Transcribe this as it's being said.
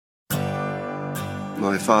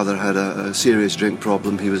My father had a serious drink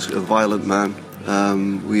problem. He was a violent man.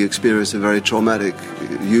 We experienced a very traumatic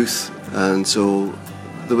youth, and so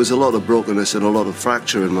there was a lot of brokenness and a lot of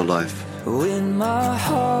fracture in my life. When my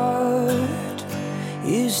heart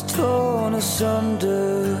is torn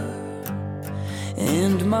asunder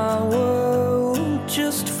and my world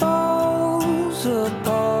just falls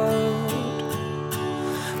apart,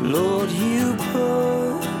 Lord, you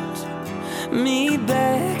put me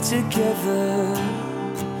back together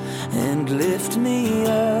and lift me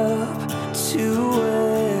up to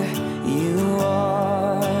where you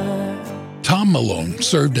are. Tom Malone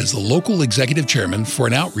served as the local executive chairman for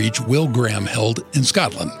an outreach Will Graham held in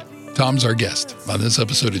Scotland. Tom's our guest on this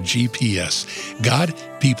episode of GPS, God,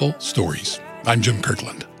 People, Stories. I'm Jim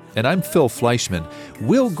Kirkland. And I'm Phil Fleischman.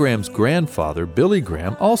 Will Graham's grandfather, Billy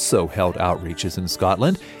Graham, also held outreaches in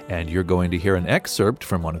Scotland, and you're going to hear an excerpt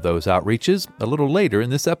from one of those outreaches a little later in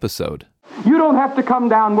this episode. You don't have to come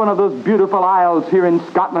down one of those beautiful aisles here in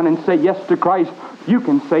Scotland and say yes to Christ. You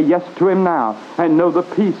can say yes to him now and know the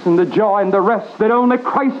peace and the joy and the rest that only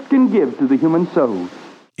Christ can give to the human soul.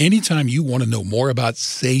 Anytime you want to know more about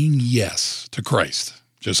saying yes to Christ,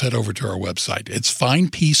 just head over to our website. It's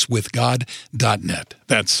findpeacewithgod.net.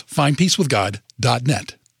 That's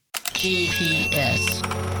findpeacewithgod.net. GPS.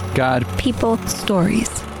 God. People.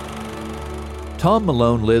 Stories. Tom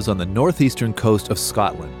Malone lives on the northeastern coast of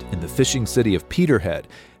Scotland in the fishing city of Peterhead.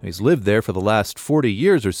 He's lived there for the last 40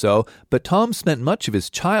 years or so, but Tom spent much of his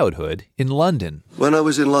childhood in London. When I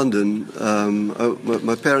was in London,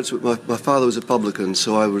 my father was a publican,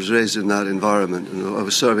 so I was raised in that environment, and I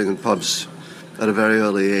was serving in pubs at a very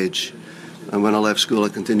early age. And when I left school, I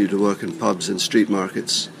continued to work in pubs and street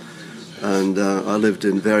markets. And I lived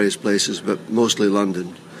in various places, but mostly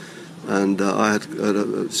London. And I had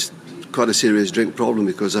quite a serious drink problem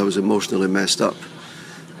because I was emotionally messed up.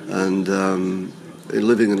 And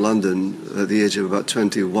living in London at the age of about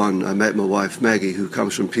 21, I met my wife, Maggie, who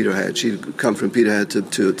comes from Peterhead. She'd come from Peterhead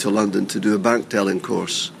to London to do a bank telling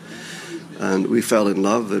course. And we fell in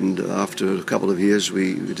love, and after a couple of years,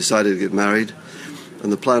 we decided to get married.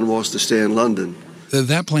 And the plan was to stay in London.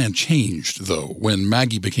 That plan changed, though, when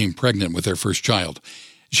Maggie became pregnant with their first child.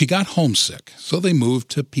 She got homesick, so they moved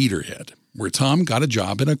to Peterhead, where Tom got a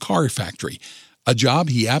job in a car factory, a job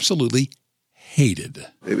he absolutely hated.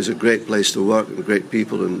 It was a great place to work and great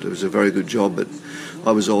people, and it was a very good job, but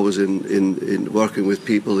I was always in working with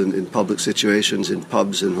people in public situations, in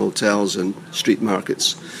pubs and hotels and street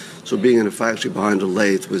markets. So being in a factory behind a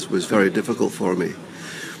lathe was very difficult for me.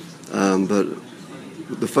 But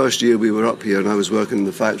the first year we were up here and I was working in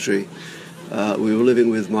the factory, we were living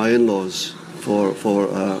with my in-laws for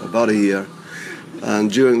about a year.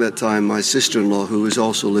 And during that time, my sister-in-law, who was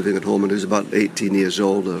also living at home and who's about 18 years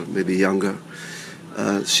old or maybe younger,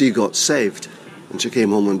 she got saved. And she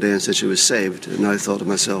came home one day and said she was saved. And I thought to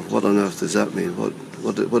myself, what on earth does that mean?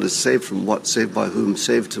 What is saved from what? Saved by whom?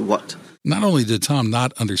 Saved to what? Not only did Tom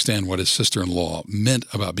not understand what his sister-in-law meant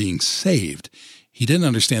about being saved, he didn't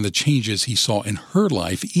understand the changes he saw in her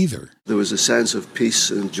life either. There was a sense of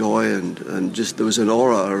peace and joy and just there was an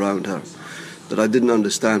aura around her that I didn't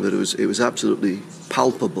understand, but it was absolutely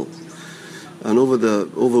palpable. And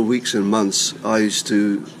over weeks and months, I used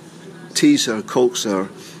to tease her, coax her,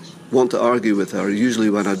 want to argue with her,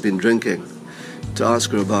 usually when I'd been drinking, to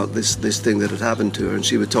ask her about this thing that had happened to her, and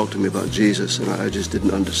she would talk to me about Jesus, and I just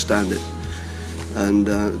didn't understand it. And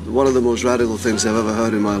one of the most radical things I've ever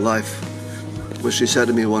heard in my life was she said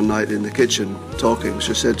to me one night in the kitchen, talking,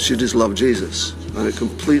 she said she just loved Jesus, and it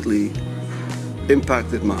completely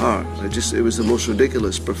impacted my heart. It was the most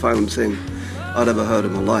ridiculous, profound thing I'd ever heard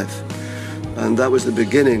in my life. And that was the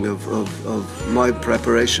beginning of my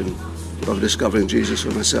preparation of discovering Jesus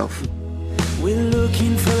for myself. We're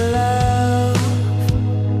looking for love,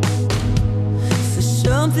 for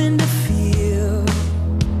something to feel.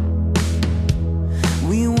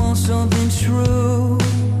 We want something true,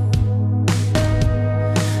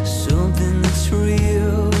 something that's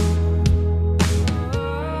real.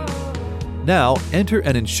 Now, enter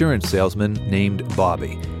an insurance salesman named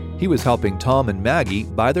Bobby. He was helping Tom and Maggie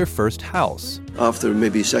buy their first house. After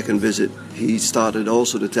maybe second visit, he started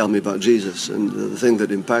also to tell me about Jesus. And the thing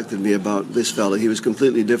that impacted me about this fella, he was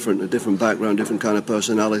completely different, a different background, different kind of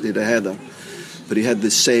personality to Heather. But he had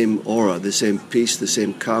the same aura, the same peace, the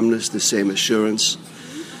same calmness, the same assurance.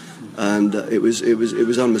 And it was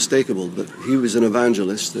unmistakable. But he was an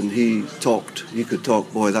evangelist, and he talked. He could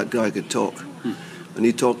talk. Boy, that guy could talk. And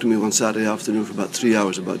he talked to me one Saturday afternoon for about 3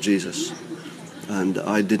 hours about Jesus. And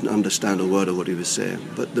I didn't understand a word of what he was saying.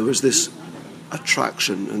 But there was this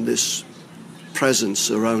attraction and this presence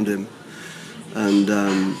around him. And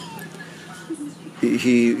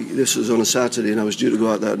this was on a Saturday, and I was due to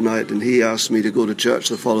go out that night, and he asked me to go to church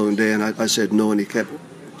the following day, and I said no, and he kept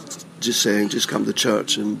just saying, just come to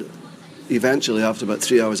church. And eventually, after about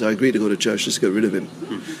 3 hours, I agreed to go to church just to get rid of him.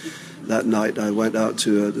 That night, I went out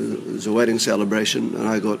to it was a wedding celebration, and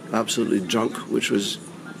I got absolutely drunk, which was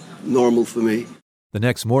normal for me. The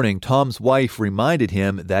next morning, Tom's wife reminded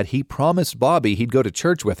him that he promised Bobby he'd go to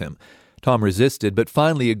church with him. Tom resisted, but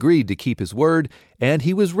finally agreed to keep his word, and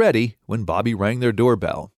he was ready when Bobby rang their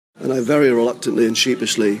doorbell. And I very reluctantly and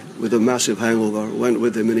sheepishly, with a massive hangover, went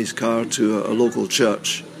with him in his car to a local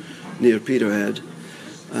church near Peterhead,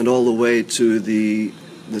 and all the way to the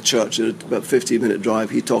church, at about a 15-minute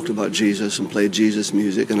drive, he talked about Jesus and played Jesus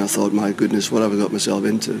music, and I thought, my goodness, what have I got myself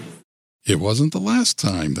into? It wasn't the last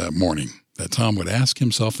time that morning that Tom would ask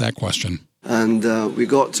himself that question. And we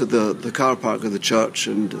got to the car park of the church,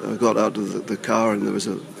 and I got out of the car, and there was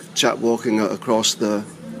a chap walking across the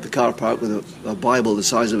car park with a Bible the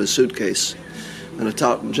size of a suitcase and a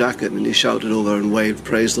tartan jacket, and he shouted over and waved,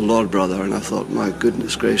 "Praise the Lord, brother." And I thought, my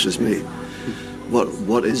goodness gracious me,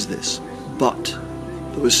 what is this? But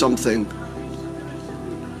there was something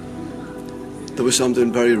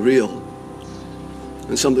very real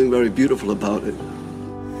and something very beautiful about it.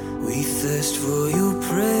 We thirst for your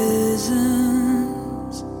presence.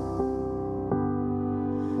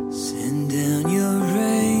 Send down your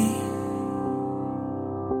rain.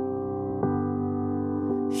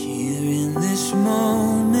 Here in this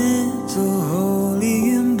moment, oh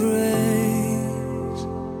holy embrace.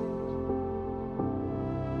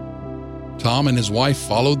 Tom and his wife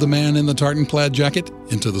followed the man in the tartan plaid jacket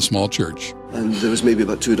into the small church. And there was maybe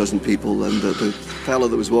about 24 people, and the fellow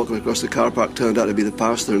that was walking across the car park turned out to be the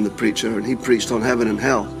pastor and the preacher, and he preached on heaven and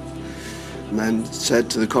hell. And then said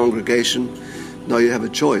to the congregation, now you have a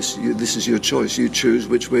choice. This is your choice. You choose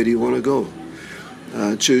which way do you want to go.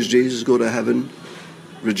 Choose Jesus, go to heaven.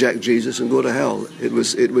 Reject Jesus and go to hell. It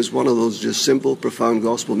was one of those just simple, profound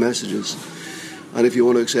gospel messages. And if you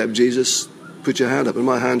want to accept Jesus, put your hand up. And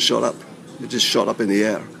my hand shot up. It just shot up in the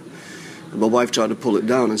air. And my wife tried to pull it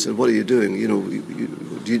down and said, what are you doing? You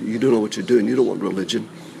don't know what you're doing. You don't want religion.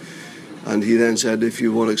 And he then said, if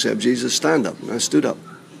you want to accept Jesus, stand up. And I stood up.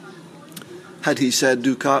 Had he said,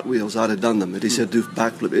 do cartwheels, I'd have done them. Had he said, do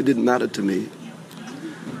backflip, it didn't matter to me.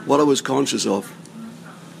 What I was conscious of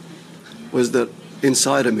was that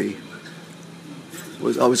inside of me,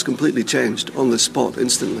 I was completely changed on the spot,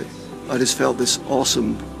 instantly. I just felt this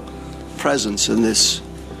awesome presence and this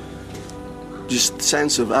just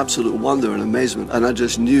sense of absolute wonder and amazement. And I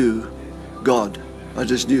just knew God. I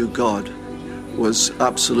just knew God was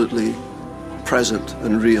absolutely present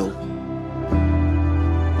and real.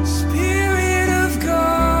 Spirit of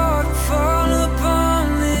God, fall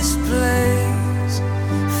upon this place.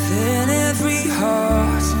 Fan every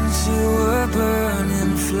heart into a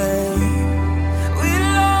burning flame. We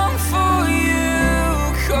long for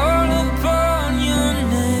you, call upon your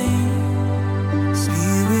name.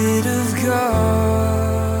 Spirit of God.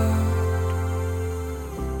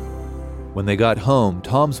 When they got home,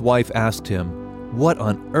 Tom's wife asked him, what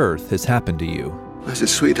on earth has happened to you? I said,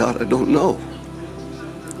 sweetheart, I don't know.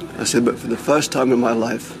 I said, but for the first time in my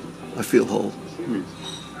life, I feel whole.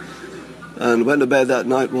 And went to bed that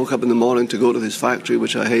night, woke up in the morning to go to this factory,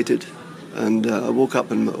 which I hated. And I woke up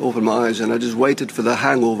and opened my eyes, and I just waited for the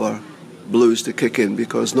hangover blues to kick in,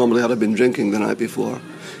 because normally I'd have been drinking the night before.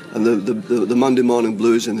 And the Monday morning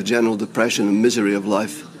blues and the general depression and misery of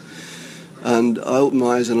life. And I opened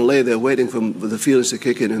my eyes and I lay there waiting for the feelings to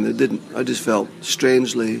kick in, and they didn't. I just felt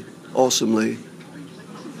strangely, awesomely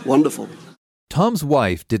wonderful. Tom's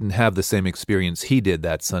wife didn't have the same experience he did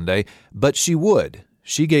that Sunday, but she would.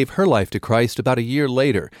 She gave her life to Christ about a year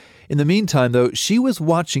later. In the meantime, though, she was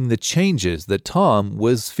watching the changes that Tom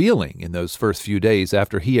was feeling in those first few days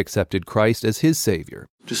after he accepted Christ as his Savior.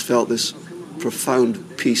 Just felt this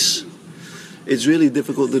profound peace. It's really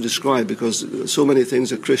difficult to describe because so many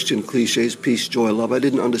things are Christian cliches, peace, joy, love. I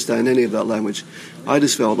didn't understand any of that language. I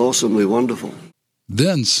just felt awesomely wonderful.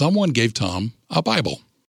 Then someone gave Tom a Bible.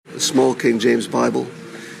 A small King James Bible,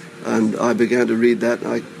 and I began to read that.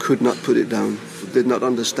 I could not put it down. Did not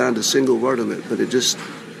understand a single word of it, but it just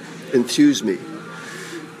enthused me.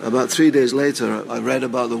 About 3 days later, I read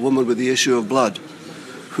about the woman with the issue of blood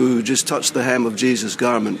who just touched the hem of Jesus'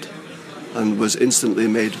 garment and was instantly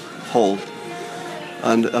made whole.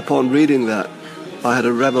 And upon reading that, I had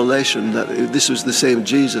a revelation that this was the same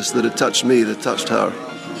Jesus that had touched me, that touched her.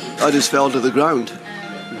 I just fell to the ground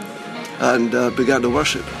and began to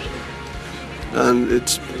worship. And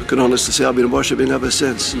I can honestly say I've been worshiping ever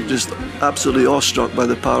since. Just absolutely awestruck by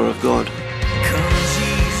the power of God. Come,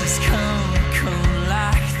 Jesus, come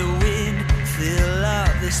like the wind, fill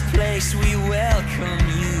this place we welcome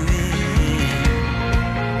you in.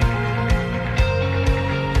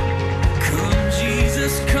 Come,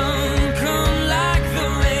 Jesus, come, come like the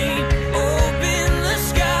rain. Open the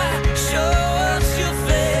sky, show us your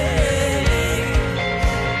face.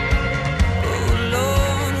 Oh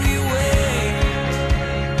Lord, we wait.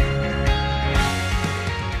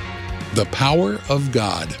 The power of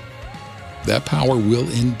God. That power will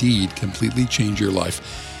indeed completely change your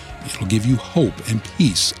life. It'll give you hope and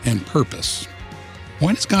peace and purpose.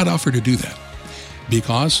 Why does God offer to do that?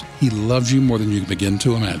 Because He loves you more than you can begin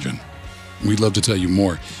to imagine. We'd love to tell you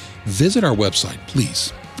more. Visit our website,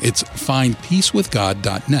 please. It's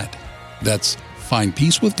findpeacewithgod.net. That's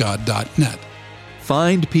findpeacewithgod.net.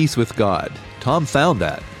 Find peace with God. Tom found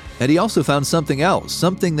that. And he also found something else,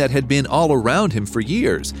 something that had been all around him for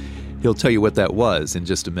years. He'll tell you what that was in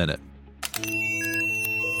just a minute.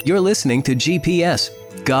 You're listening to GPS,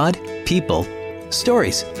 God, People,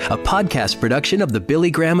 Stories, a podcast production of the Billy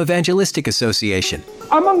Graham Evangelistic Association.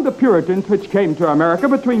 Among the Puritans which came to America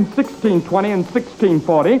between 1620 and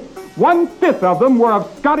 1640, 1/5 of them were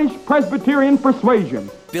of Scottish Presbyterian persuasion.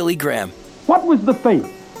 Billy Graham. What was the faith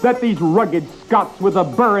that these rugged Scots with a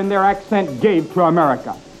burr in their accent gave to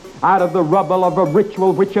America? Out of the rubble of a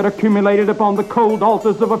ritual which had accumulated upon the cold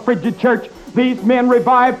altars of a frigid church, these men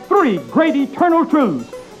revived 3 great eternal truths: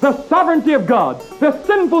 the sovereignty of God, the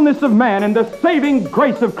sinfulness of man, and the saving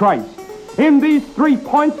grace of Christ. In these 3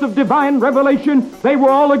 points of divine revelation, they were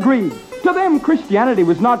all agreed. To them, Christianity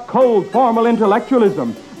was not cold, formal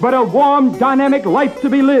intellectualism, but a warm, dynamic life to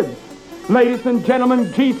be lived. Ladies and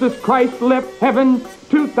gentlemen, Jesus Christ left heaven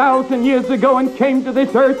 2,000 years ago and came to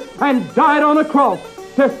this earth and died on a cross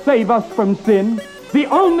to save us from sin. The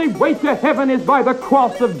only way to heaven is by the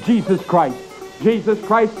cross of Jesus Christ. Jesus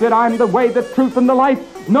Christ said, "I'm the way, the truth, and the life.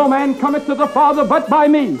 No man cometh to the Father but by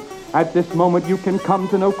me." At this moment, you can come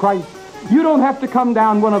to know Christ. You don't have to come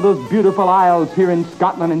down one of those beautiful aisles here in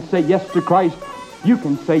Scotland and say yes to Christ. You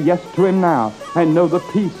can say yes to Him now and know the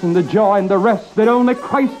peace and the joy and the rest that only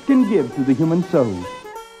Christ can give to the human soul.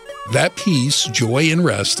 That peace, joy, and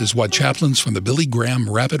rest is what chaplains from the Billy Graham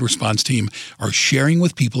Rapid Response Team are sharing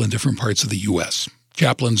with people in different parts of the U.S.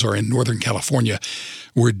 Chaplains are in Northern California,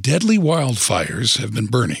 where deadly wildfires have been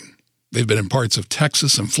burning. They've been in parts of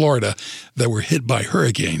Texas and Florida that were hit by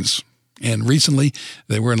hurricanes. And recently,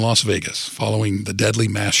 they were in Las Vegas following the deadly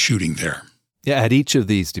mass shooting there. Yeah, at each of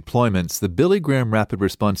these deployments, the Billy Graham Rapid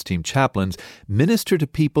Response Team chaplains minister to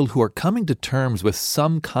people who are coming to terms with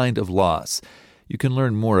some kind of loss. You can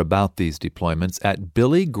learn more about these deployments at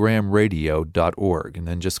billygrahamradio.org, and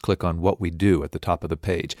then just click on What We Do at the top of the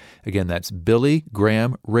page. Again, that's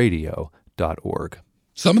billygrahamradio.org.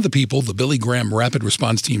 Some of the people the Billy Graham Rapid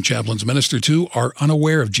Response Team chaplains minister to are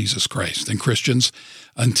unaware of Jesus Christ and Christians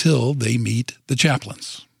until they meet the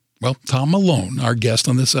chaplains. Well, Tom Malone, our guest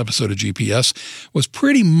on this episode of GPS, was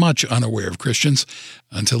pretty much unaware of Christians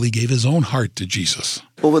until he gave his own heart to Jesus.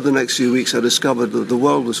 Over the next few weeks, I discovered that the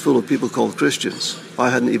world was full of people called Christians.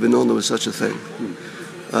 I hadn't even known there was such a thing.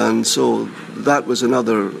 And so that was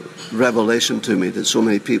another revelation to me, that so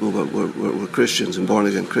many people were Christians and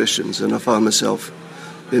born-again Christians. And I found myself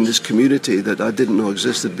in this community that I didn't know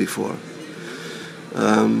existed before.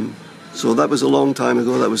 So that was a long time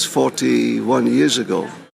ago. That was 41 years ago.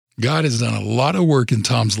 God has done a lot of work in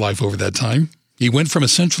Tom's life over that time. He went from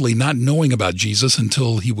essentially not knowing about Jesus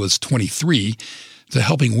until he was 23 to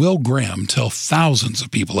helping Will Graham tell thousands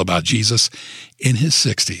of people about Jesus in his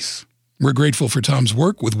 60s. We're grateful for Tom's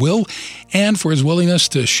work with Will and for his willingness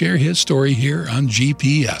to share his story here on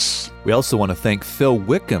GPS. We also want to thank Phil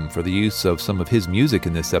Wickham for the use of some of his music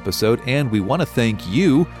in this episode, and we want to thank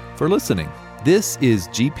you for listening. This is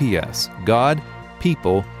GPS, God,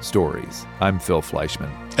 People, Stories. I'm Phil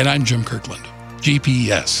Fleischman. And I'm Jim Kirkland.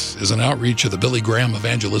 GPS is an outreach of the Billy Graham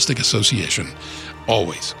Evangelistic Association.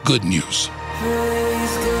 Always good news.